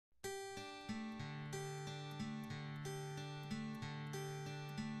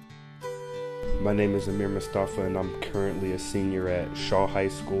My name is Amir Mustafa and I'm currently a senior at Shaw High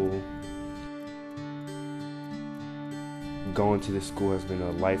School. Going to this school has been a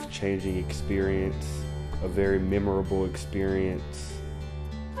life-changing experience, a very memorable experience.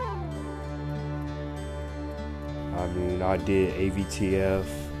 I mean, I did AVTF,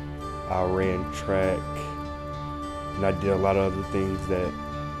 I ran track, and I did a lot of other things that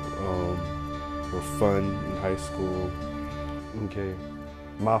were fun in high school. Okay,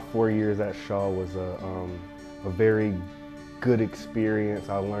 my 4 years at Shaw was a very good experience.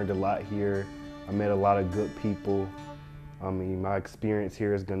 I learned a lot here. I met a lot of good people. I mean, my experience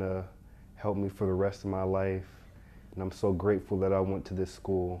here is gonna help me for the rest of my life, and I'm so grateful that I went to this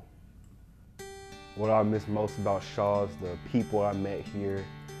school. What I miss most about Shaw is the people I met here.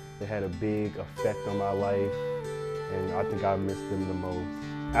 They had a big effect on my life, and I think I miss them the most.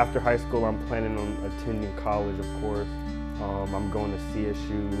 After high school, I'm planning on attending college, of course. I'm going to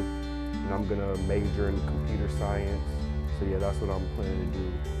CSU, and I'm gonna major in computer science. So yeah, that's what I'm planning to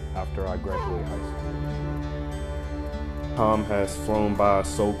do after I graduate high school. Time has flown by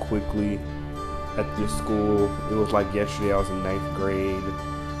so quickly at this school. It was like yesterday I was in 9th grade,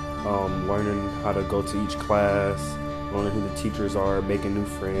 learning how to go to each class, learning who the teachers are, making new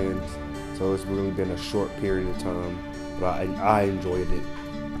friends. So it's really been a short period of time, but I enjoyed it.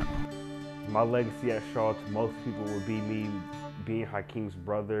 My legacy at Shaw to most people would be me being Hakeem's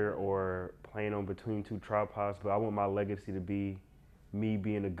brother or playing on Between Two Tripods, but I want my legacy to be me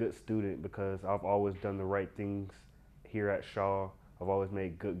being a good student because I've always done the right things here at Shaw. I've always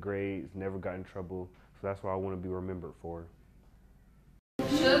made good grades, never got in trouble, so that's what I want to be remembered for.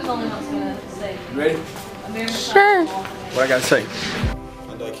 Should tell me what I was going to say. You ready? Sure. What I gotta say?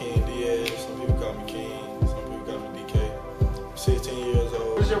 I'm King Diaz. Some people call me King. Some people call me DK. I'm 16 years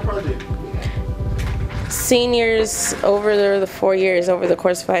old. What's your project? Seniors over the 4 years over the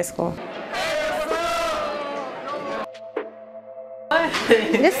course of high school.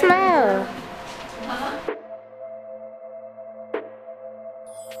 Just smile.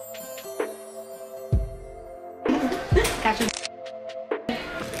 Gotcha.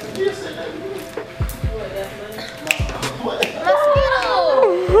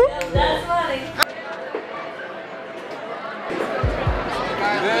 That's funny.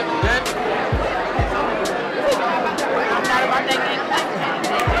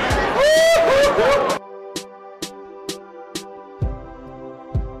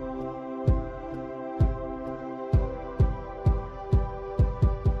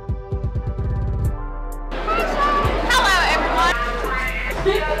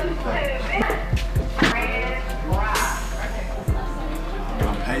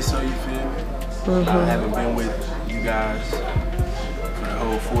 Hey, so you feel me? I haven't been with you guys for the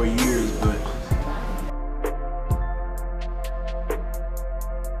whole 4 years, but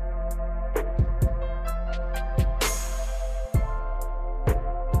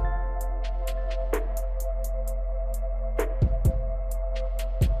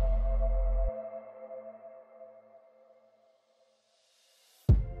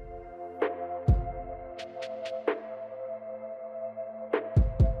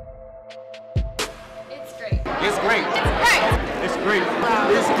It's great. It's great. It's great. It's great.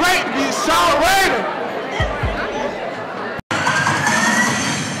 It's great to be a Shaw Raider.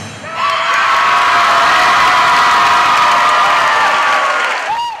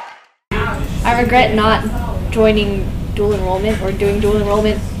 I regret not joining dual enrollment or doing dual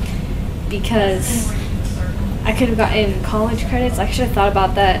enrollment because I could have gotten college credits. I should have thought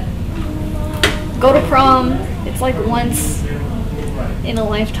about that. Go to prom. It's like once in a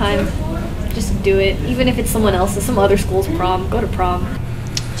lifetime. Just do it. Even if it's someone else's, some other school's prom, go to prom.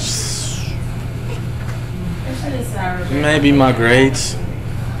 Maybe my grades.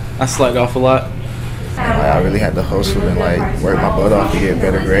 I slacked off a lot. I really had to hustle and work my butt off to get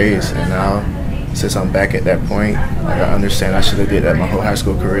better grades, and now since I'm back at that point, I understand I should have did that my whole high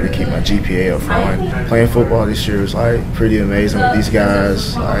school career to keep my GPA up front. Playing football this year was pretty amazing with these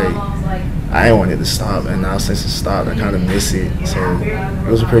guys. I ain't wanted to stop, and now since it stopped, I kind of miss it. So it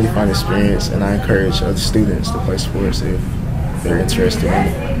was a pretty fun experience, and I encourage other students to play sports if they're interested in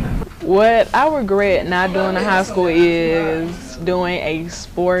it. What I regret not doing in high school is doing a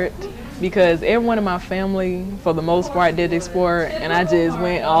sport because everyone in my family, for the most part, did a sport, and I just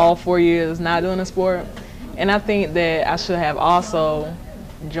went all 4 years not doing a sport. And I think that I should have also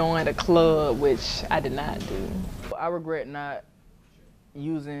joined a club, which I did not do. I regret not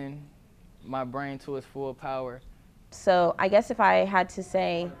using my brain to its full power. So I guess if I had to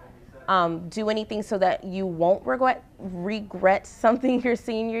say, do anything so that you won't regret something your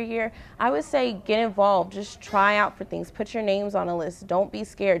senior year, I would say get involved. Just try out for things. Put your names on a list. Don't be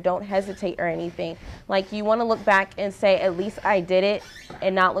scared. Don't hesitate or anything. Like, you want to look back and say, at least I did it,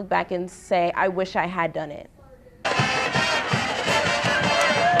 and not look back and say, I wish I had done it.